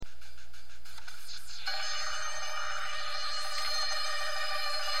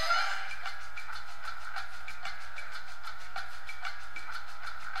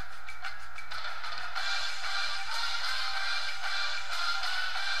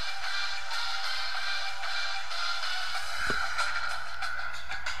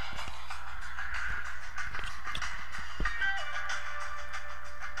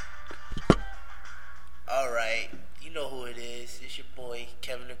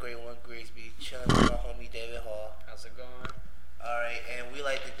Great One Grigsby, chilling with my homie David Hall. How's it going? Alright, and we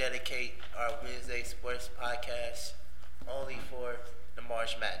like to dedicate our Wednesday sports podcast only for the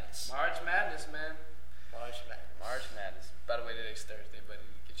March Madness. March Madness, man. March Madness. March Madness. By the way, today's Thursday, but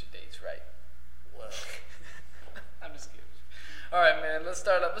you get your dates right. Well, I'm just kidding. All right, man. Let's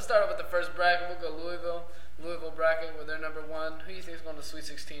start up with the first bracket. We'll go Louisville bracket with their number one. Who do you think is going to Sweet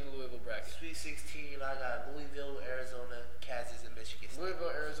 16 Louisville bracket? Sweet 16, I got Louisville, Arizona, Kansas, and Michigan State.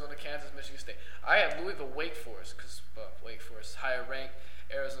 Louisville, Arizona, Kansas, Michigan State. I have Louisville, Wake Forest, because Wake Forest is higher ranked.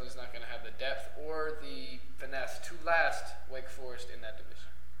 Arizona's not going to have the depth or the finesse to last Wake Forest in that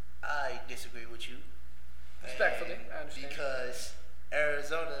division. I disagree with you. Respectfully, I understand. Because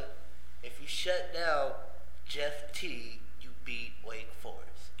Arizona, if you shut down Jeff Teague, you beat Wake Forest.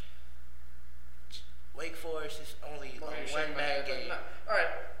 Wake Forest is only a one-man game. No. All right,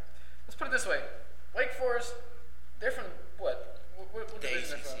 let's put it this way. Wake Forest, they're from what? What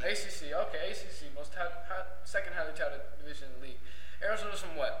division are they from? ACC. Okay, ACC, second highly touted division in the league. Arizona's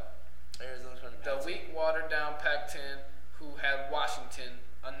from what? Arizona's from the weak, watered-down Pac-10, who had Washington,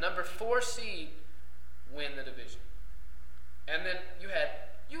 a number 4 seed, win the division. And then you had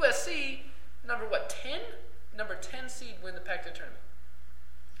USC, number 10? Number 10 seed win the Pac-10 tournament.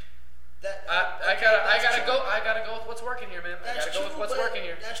 I gotta go with what's working here, man. Working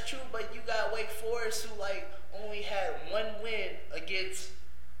here. That's true, but you got Wake Forest who only had one win against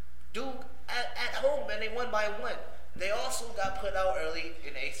Duke at home, and they won by 1. They also got put out early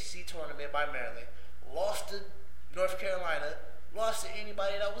in the ACC tournament by Maryland, lost to North Carolina, lost to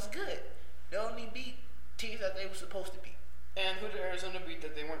anybody that was good. They only beat teams that they were supposed to beat. And who did Arizona beat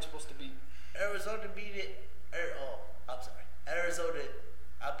that they weren't supposed to beat? Arizona beat it. Arizona.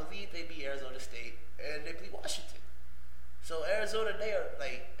 I believe they beat Arizona State and they beat Washington. So Arizona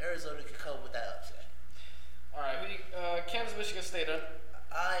could come with that upset. All right, Kansas, Michigan State.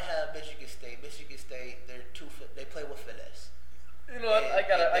 I have Michigan State. Michigan State, they play with finesse. You know what? I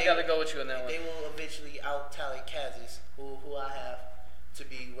gotta go with you on that one. They will eventually out-talent Kansas, who I have to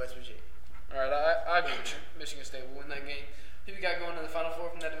be West Virginia. All right, I agree with you. Michigan State will win that game. Who you got going to the Final Four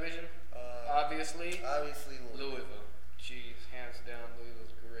from that division? Obviously Louisville. Jeez, hands down,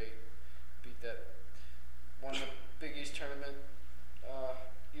 Louisville's great. Beat that. Won the Big East tournament.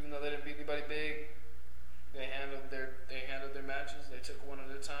 Even though they didn't beat anybody big, they handled their matches. They took one at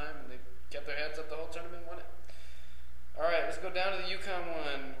a time and they kept their heads up the whole tournament and won it. All right, let's go down to the UConn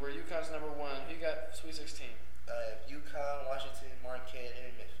one, where UConn's number 1. Who you got Sweet 16? I have UConn, Washington, Marquette,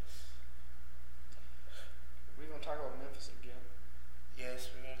 and Memphis. We're gonna talk about Memphis again. Yes,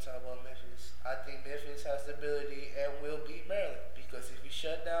 we're going to talk about Memphis. I think Memphis has the ability and will beat Maryland, because if you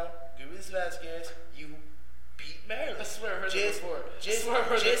shut down Grizz Vasquez, you beat Maryland. I swear I heard that before. Just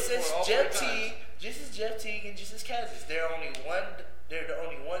as Jeff Teague and just as Kansas. They're the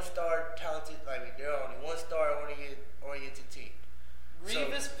only one star talented. They're only one star oriented team.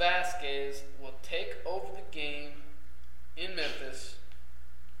 Grizz Vasquez will take over the game in Memphis.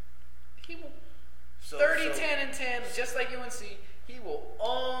 He will 10-10, just like UNC. He will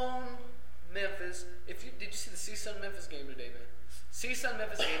own Memphis. Did you see the CSUN Memphis game today, man? CSUN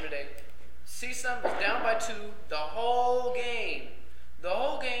Memphis game today. CSUN was down by 2 the whole game. The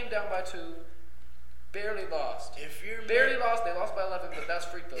whole game down by 2. Barely lost. They lost by 11, but that's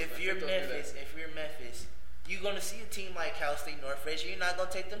free throws. If you're Memphis, you're gonna see a team like Cal State Northridge, you're not gonna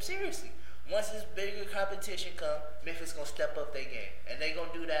take them seriously. Once this bigger competition come, Memphis gonna step up their game, and they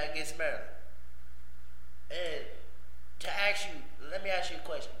gonna do that against Maryland. And let me ask you a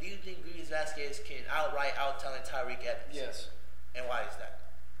question. Do you think Grizz Vasquez can out-talent Tyreke Evans? Yes. And why is that?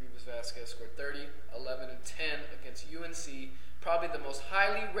 Grizz Vasquez scored 30, 11, and 10 against UNC, probably the most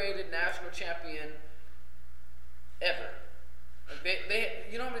highly rated national champion ever.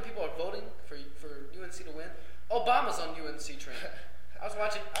 You know how many people are voting for UNC to win? Obama's on UNC train. I was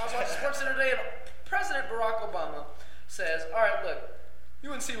watching SportsCenter today, and President Barack Obama says, "All right, look,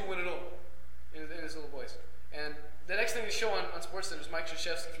 UNC will win it all," in his little voice. And the next thing they show on SportsCenter is Mike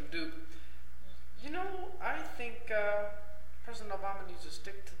Krzyzewski from Duke. I think President Obama needs to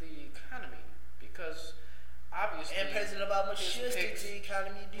stick to the economy, because obviously... And President Obama should stick to the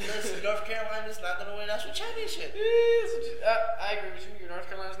economy, because North Carolina's not going to win a national championship. I agree with you. North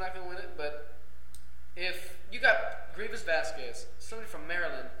Carolina's not going to win it, but if you got Grizz Vasquez, somebody from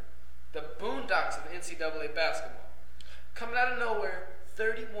Maryland, the boondocks of NCAA basketball, coming out of nowhere,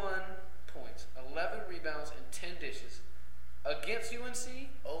 31 points, 11 rebounds, and 10 dishes against UNC,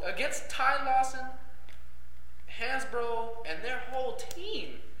 against Ty Lawson, Hansbrough, and their whole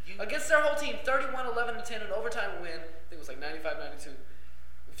team. Against their whole team, 31, 11, and 10 in overtime win. I think it was like 95-92.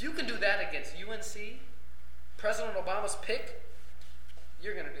 If you can do that against UNC, President Obama's pick,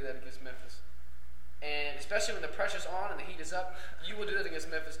 you're going to do especially when the pressure's on and the heat is up, you will do that against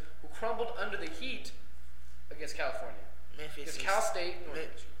Memphis, who crumbled under the heat against California. Against Cal State,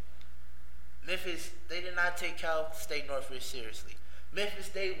 Northridge. Memphis, they did not take Cal State Northridge seriously. Memphis,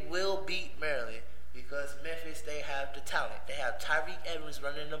 they will beat Maryland because Memphis, they have the talent. They have Tyreek Evans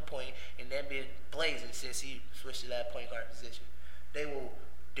running the point, and they've been blazing since he switched to that point guard position. They will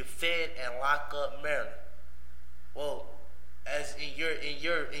defend and lock up Maryland. Well, as in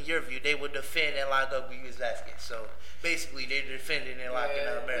your view, they would defend and lock up Grievous Vasquez. So basically, they're defending and locking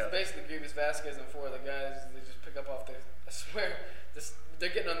up Maryland. It's basically Grievous Vasquez and four of the guys they just pick up off the. I swear,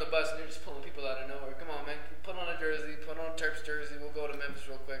 they're getting on the bus and they're just pulling people out of nowhere. Come on, man, put on a jersey, put on a Terps jersey. We'll go to Memphis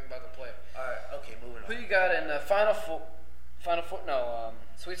real quick. About to play. All right, okay, moving on. Who you got in the Final Four?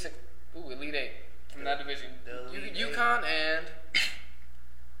 Sweet Six. Ooh, Elite Eight from that division. UConn and.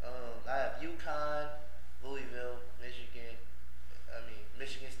 I have UConn, Louisville, Michigan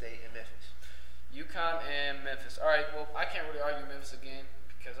State, and Memphis. UConn and Memphis. All right. Well, I can't really argue Memphis again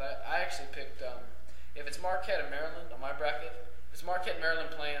because I actually picked. If it's Marquette and Maryland on my bracket, if it's Marquette and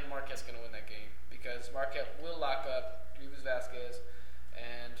Maryland playing, Marquette's going to win that game because Marquette will lock up Grievous Vasquez,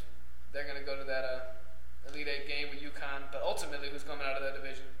 and they're going to go to that Elite Eight game with UConn. But ultimately, who's coming out of that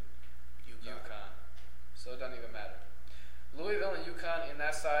division? UConn. So it doesn't even matter. Louisville and UConn in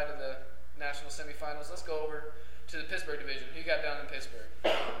that side of the national semifinals. Let's go over to the Pittsburgh division. Who you got down in Pittsburgh?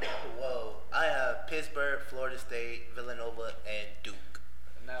 Whoa, I have Pittsburgh, Florida State, Villanova, and Duke.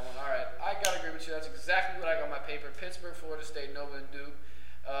 And that one, all right. I gotta agree with you. That's exactly what I got on my paper. Pittsburgh, Florida State, Nova, and Duke.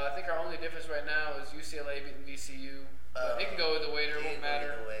 I think our only difference right now is UCLA beating VCU. It can go either way. It won't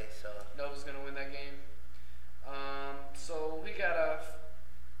matter. Either way, so Nova's gonna win that game. So we got a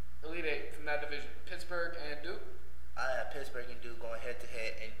Elite Eight from that division. Pittsburgh and Duke. I have Pittsburgh and Duke going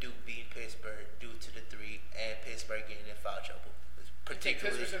head-to-head, and Duke beating Pittsburgh due to the 3, and Pittsburgh getting in foul trouble.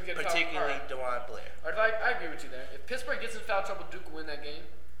 Particularly DeJuan Blair. All right, I agree with you there. If Pittsburgh gets in foul trouble, Duke will win that game.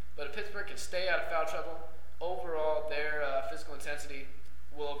 But if Pittsburgh can stay out of foul trouble, overall their physical intensity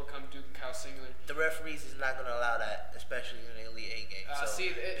will overcome Duke and Kyle Singler. The referees is not going to allow that, especially in the Elite 8 game.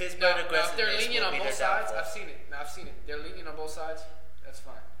 Pittsburgh aggressiveness. If they're lenient on both sides, I've seen it. They're lenient on both sides. That's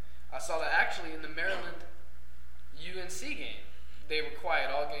fine. I saw that actually in the Maryland UNC game. They were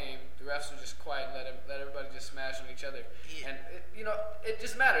quiet all game. The refs were just quiet, let everybody just smash on each other. Yeah. And it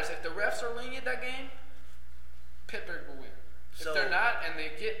just matters. If the refs are lenient that game, Pittsburgh will win. If they're not, and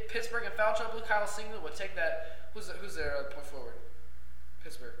they get Pittsburgh in foul trouble, Kyle Singler will take that. Who's their point forward?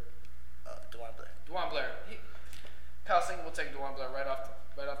 Pittsburgh. DeJuan Blair. Kyle Singler will take DeJuan Blair right off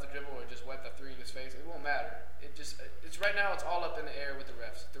the dribble or just wipe the 3 in his face. It won't matter. It's right now. It's all up in the air with the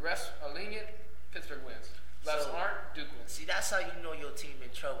refs. If the refs are lenient, Pittsburgh wins. Refs aren't, Duke wins. See, that's how you know your team in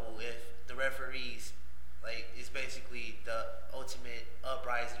trouble if the referees, it's basically the ultimate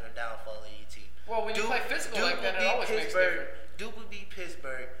uprising or downfall of your team. Well, when you play physical like that, it always makes different. Duke would beat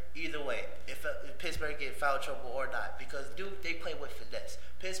Pittsburgh either way, if Pittsburgh get foul trouble or not, because Duke, they play with finesse.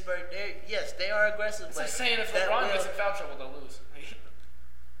 Pittsburgh, they are aggressive. It's like saying if LeBron gets in foul trouble, they'll lose.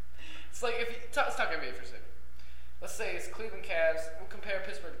 It's like let's talk NBA for a second. Let's say it's Cleveland Cavs. We'll compare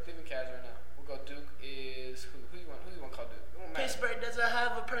Pittsburgh to Cleveland Cavs right now. We'll go Duke is who? Who you want to call Duke? Pittsburgh doesn't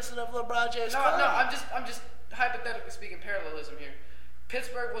have a person of LeBron James. No, I'm just hypothetically speaking parallelism here.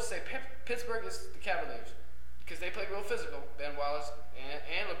 We'll say Pittsburgh is the Cavaliers because they play real physical. Ben Wallace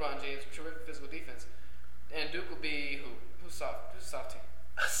and LeBron James, terrific physical defense. And Duke will be who? Who's soft? Who's a soft team?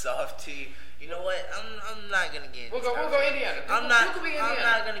 A soft team. You know what? I'm not gonna get. We'll go Indiana. I'm not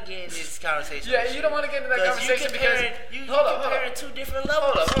gonna get into this conversation. Yeah, you don't want to get into that conversation because you comparing 2 different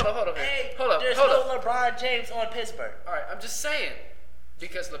levels. Hold up. Hey, there's no LeBron James on Pittsburgh. All right, I'm just saying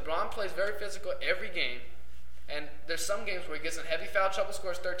because LeBron plays very physical every game, and there's some games where he gets in heavy foul trouble,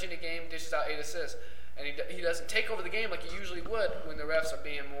 scores 13 a game, dishes out 8 assists, and he doesn't take over the game like he usually would when the refs are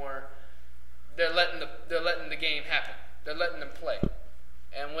being more. They're letting the game happen. They're letting them play.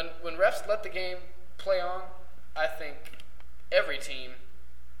 And when refs let the game play on, I think every team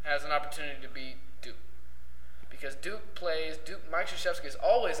has an opportunity to beat Duke. Because Mike Krzyzewski has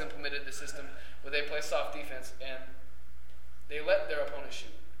always implemented the system where they play soft defense and they let their opponent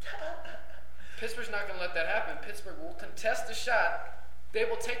shoot. Pittsburgh's not going to let that happen. Pittsburgh will contest the shot. They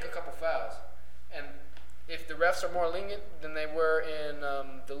will take a couple fouls. And if the refs are more lenient than they were in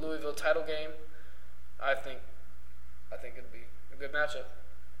the Louisville title game, I think it'd be a good matchup.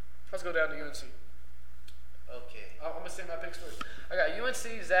 Let's go down to UNC. Okay. I'm going to say my picks first. I got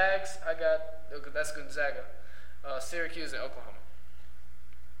UNC, Zags. That's Gonzaga. Syracuse, and Oklahoma.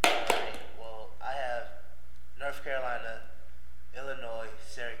 Right. Well, I have North Carolina, Illinois,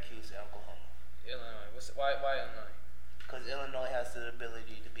 Syracuse, and Oklahoma. Illinois. Why Illinois? Because Illinois has the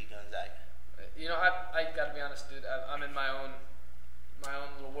ability to beat Gonzaga. I got to be honest, dude. I'm in my own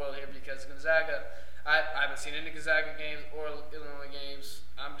little world here because Gonzaga. I haven't seen any Gonzaga games or Illinois games.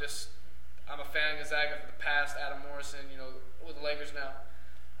 I'm a fan of Gonzaga for the past. Adam Morrison, with the Lakers now.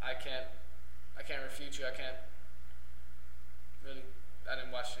 I can't refute you. I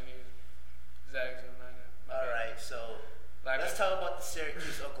didn't watch any Zags in my All right, so let's talk about the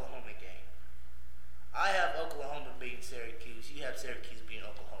Syracuse-Oklahoma game. I have Oklahoma beating Syracuse. You have Syracuse beating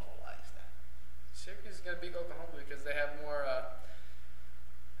Oklahoma. Why is that? Syracuse is going to beat Oklahoma because they have more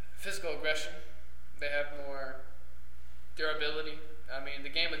physical aggression. They have more durability. I mean, the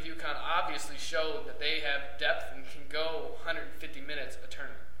game with UConn obviously showed that they have depth and can go 150 minutes a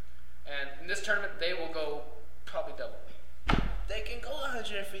tournament. And in this tournament, they will go probably double. They can go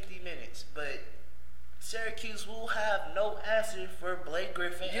 150 minutes, but Syracuse will have no answer for Blake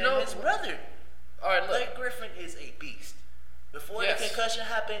Griffin and his brother. All right, look. Blake Griffin is a beast. Before the concussion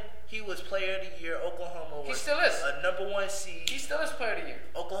happened, he was player of the year. Oklahoma was still is. a number 1 seed. He still is player of the year.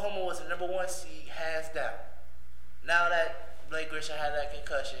 Oklahoma was a number 1 seed, hands down. Now that Blake Griffin had that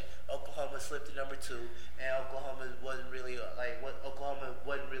concussion, Oklahoma slipped to number 2, and Oklahoma wasn't really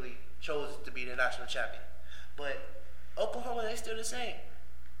chose to be the national champion. But Oklahoma, they still the same.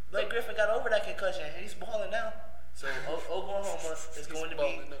 Blake Griffin got over that concussion, and he's balling now. So Oklahoma is going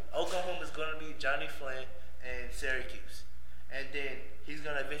to be Johnny Flynn and Syracuse, and then he's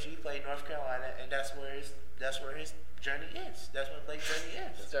going to eventually play North Carolina, and that's where his journey ends. That's when Blake's journey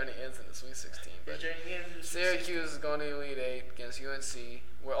ends. His journey ends in the Sweet 16. His journey ends in the Sweet 16. Syracuse is going to Elite 8 against UNC,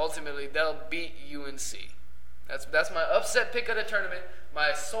 where ultimately they'll beat UNC. That's my upset pick of the tournament.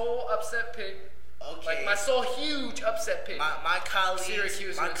 My sole upset pick. Okay. Like my sole huge upset pick. My colleagues'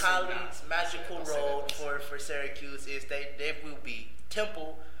 UNC. magical road for Syracuse is they will beat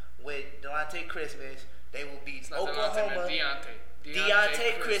Temple with Delonte Christmas. They will beat Oklahoma.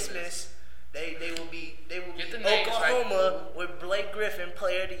 Deontay Christmas. They will beat Oklahoma with Blake Griffin,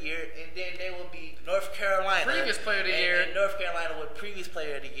 player of the year, and then they will beat North Carolina, previous player of the year, and North Carolina with previous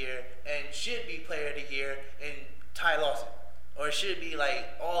player of the year, and should be player of the year, and Ty Lawson, or it should be like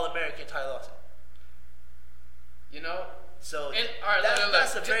All-American Ty Lawson. So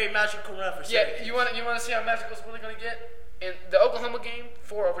that's a very magical run for Syracuse. Yeah, you want to see how magical it's really going to get? In the Oklahoma game,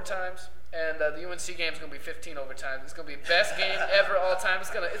 4 overtimes. And the UNC game is going to be 15 overtime. It's going to be best game ever all time.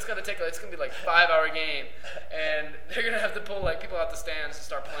 It's going to be like 5-hour game, and they're going to have to pull like people out the stands to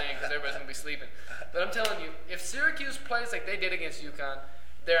start playing because everybody's going to be sleeping. But I'm telling you, if Syracuse plays like they did against UConn,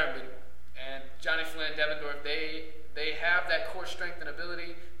 they're unbeatable. And Johnny Flynn, Devendorf, they have that core strength and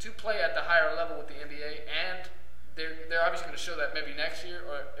ability to play at the higher level with the NBA, and they're obviously going to show that maybe next year,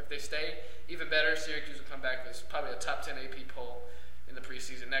 or if they stay, even better, Syracuse will come back as probably a top 10 AP poll in the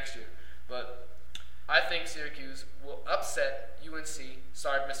preseason next year. But I think Syracuse will upset UNC.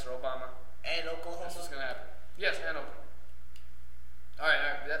 Sorry, Mr. Obama. And Oklahoma. That's what's going to happen. Yes, and Oklahoma. All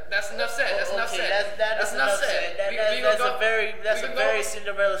right. That's enough said. That's enough said. That's enough said. That's a very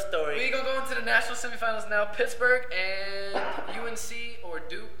Cinderella story. We're going to go into the national semifinals now. Pittsburgh and UNC or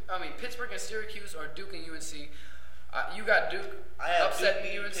Duke. Pittsburgh and Syracuse or Duke and UNC. You got Duke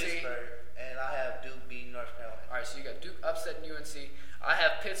upsetting UNC. Pittsburgh, and I have Duke beating North Carolina. All right, so you got Duke upsetting UNC. I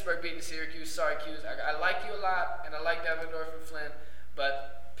have Pittsburgh beating Syracuse. Sorry, Q's. I like you a lot, and I like Devendorf and Flynn,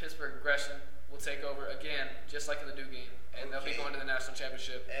 but Pittsburgh aggression will take over again, just like in the Duke game, and they'll be going to the national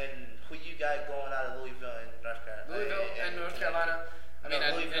championship. And who you got going out of Louisville and North Carolina? Louisville and North Carolina. And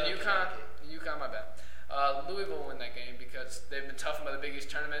UConn, my bad. Louisville will win that game because they've been toughened by the Big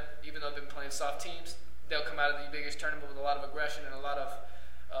East tournament. Even though they've been playing soft teams, they'll come out of the Big East tournament with a lot of aggression and a lot of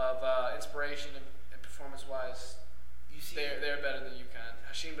inspiration and performance-wise. They're better than UConn.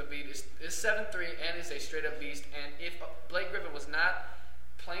 Hasheem Thabeet is 7'3" and is a straight-up beast. And if Blake Griffin was not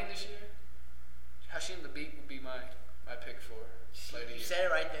playing this year, Hasheem Thabeet would be my pick for player of the year. You said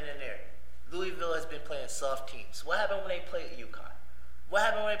it right then and there. Louisville has been playing soft teams. What happened when they played UConn? What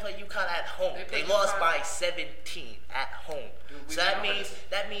happened when they played UConn at home? They lost by 17 at home. Dude, so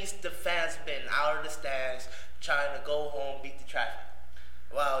that means the fans been out of the stands trying to go home, beat the traffic.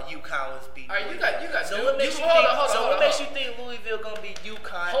 While UConn was beating. All right, you got. So what makes you think Louisville gonna beat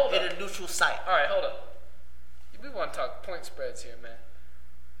UConn at a neutral site? All right, hold up. We want to talk point spreads here, man.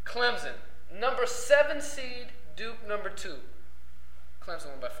 Clemson, number 7 seed, Duke number 2.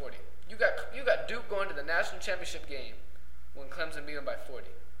 Clemson won by 40. You got Duke going to the national championship game when Clemson beat them by 40.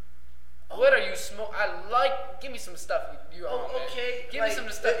 What are you give me some stuff you own, okay. Give me some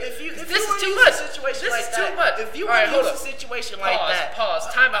stuff. This is too much. This is too much. If you want to use a situation like that. Pause.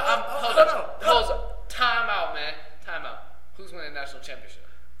 Time out. Hold up. Time out, man. Time out. Who's winning the national championship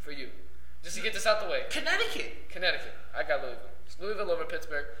for you? Just to get this out the way. Connecticut. I got Louisville. It's Louisville over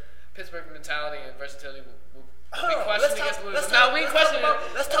Pittsburgh. Pittsburgh mentality and versatility will be Hold on, questioned against Louisville. Now, we ain't questioning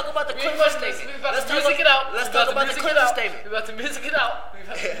it. Let's talk about the We ain't Clippers questioning statement. it. We about Let's to talk music it out. Let's We talk about about to the music it Clippers out. statement. We about to music it out. We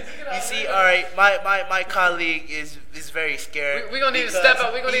about to music it out. You see, all right, my colleague is very scared. We gonna need to step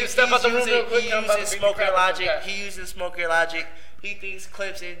up. We gonna need to step out the room real quick. He using smoker logic. He using smoker logic. He thinks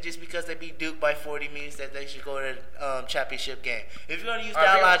Clemson, just because they beat Duke by 40, means that they should go to the championship game. If you're gonna use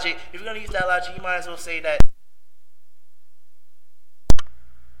that logic, you might as well say that.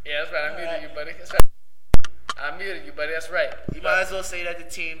 Yeah, that's right. I muted you, buddy. That's right. I muted you, buddy. That's right. You might as well say that the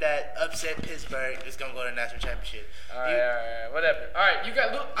team that upset Pittsburgh is gonna go to the national championship. All right, whatever. All right, you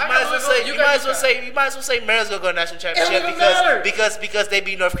got. You might as well say Maryland's gonna go to the national championship because they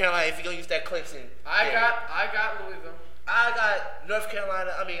beat North Carolina. If you're gonna use that Clemson. I got Louisville. I got North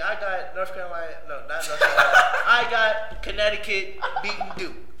Carolina. No, not North Carolina. I got Connecticut beating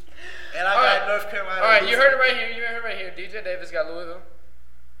Duke, and I got North Carolina. All right, you heard it right here. DJ Davis got Louisville.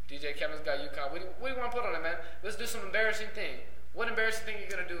 DJ Kevin's got UConn. What do you want to put on it, man? Let's do some embarrassing thing. What embarrassing thing are you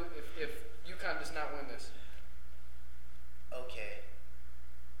gonna do if UConn does not win this? Okay.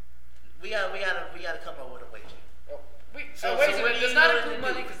 We gotta come up with a wager. Does not include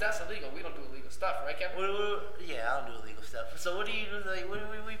money because that's illegal. We don't do illegal stuff, right, Kevin? Yeah, I don't do illegal stuff. So what do you do? Like, what do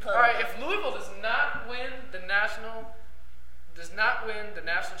we play? All right, if Louisville does not win the national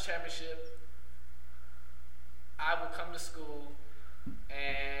championship, I will come to school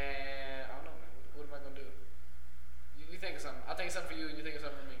and I don't know, man. What am I gonna do? You think of something? I think of something for you, and you think of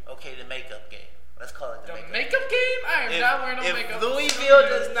something for me. Okay, the makeup game. Let's call it the makeup game. I am not wearing no makeup. If Louisville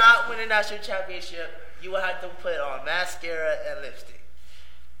does not win the national championship, you will have to put on mascara and lipstick.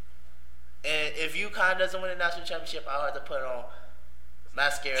 And if UConn doesn't win the national championship, I'll have to put on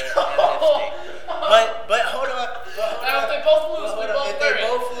mascara and lipstick. But hold on. Now, if they both lose, we both wear it.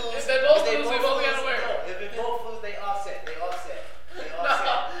 If they both lose, we both gotta wear it. If they both lose, they offset. If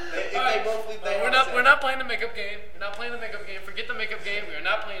they both lose, they offset. We're not playing the makeup game. We're not playing the makeup game. Forget the makeup game. We are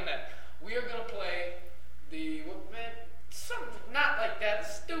not playing that. We are gonna play something not like that.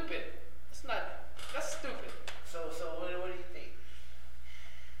 It's stupid. That's stupid. So what do you think?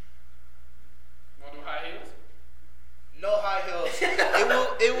 Wanna do high heels? No high heels.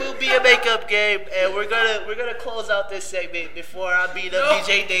 It will be a makeup game, and we're gonna close out this segment before I beat up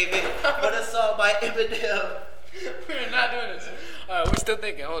DJ David with a song by Eminem. We're not doing this. All right, we're still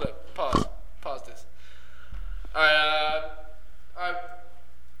thinking. Hold up. Pause this. All right.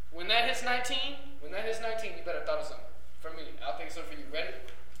 When that hits 19, you better thought of something for me. I'll think of something for you. Ready?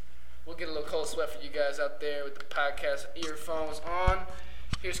 We'll get a little Cold Sweat for you guys out there with the podcast earphones on.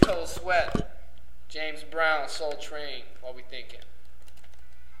 Here's Cold Sweat. James Brown, Soul Train, while we thinking.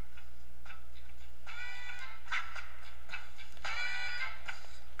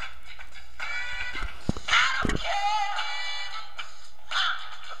 I don't care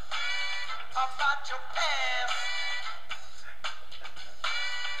about your past.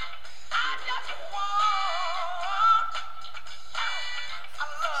 I just want a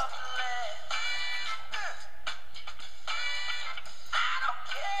love to last. I don't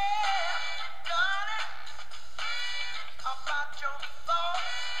care, darling, about your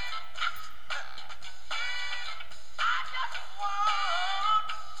thoughts. I just want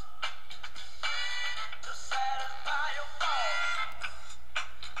to satisfy your thoughts.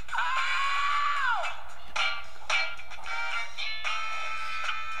 Oh!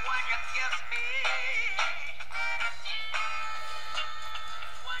 When you kiss me,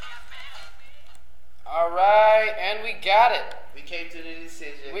 when you miss me. All right, and we got it. We came to the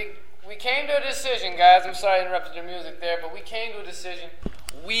decision. We came to a decision, guys. I'm sorry I interrupted your music there, but we came to a decision.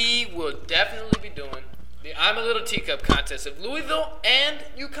 We will definitely be doing the I'm a Little Teacup contest. If Louisville and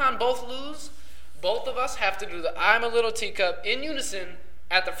UConn both lose, both of us have to do the I'm a Little Teacup in unison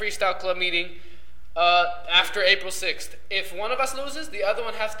at the Freestyle Club meeting after April 6th. If one of us loses, the other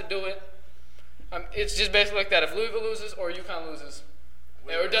one has to do it. It's just basically like that. If Louisville loses or UConn loses,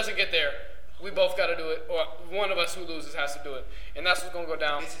 or doesn't get there, we both got to do it, or one of us who loses has to do it. And that's what's going to go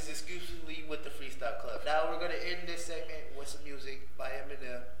down. This is exclusively with the Freestyle Club. Now we're going to end this segment with some music by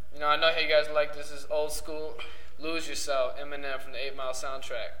Eminem. You know, I know how you guys like this. Is old school. Lose Yourself, Eminem from the 8 Mile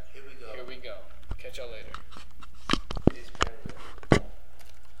soundtrack. Here we go. Catch y'all later. It's been real.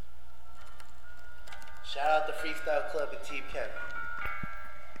 Shout out the Freestyle Club and Team Kevin.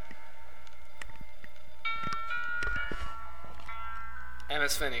 And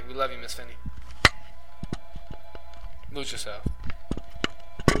Miss Finney. We love you, Miss Finney. Lose Yourself.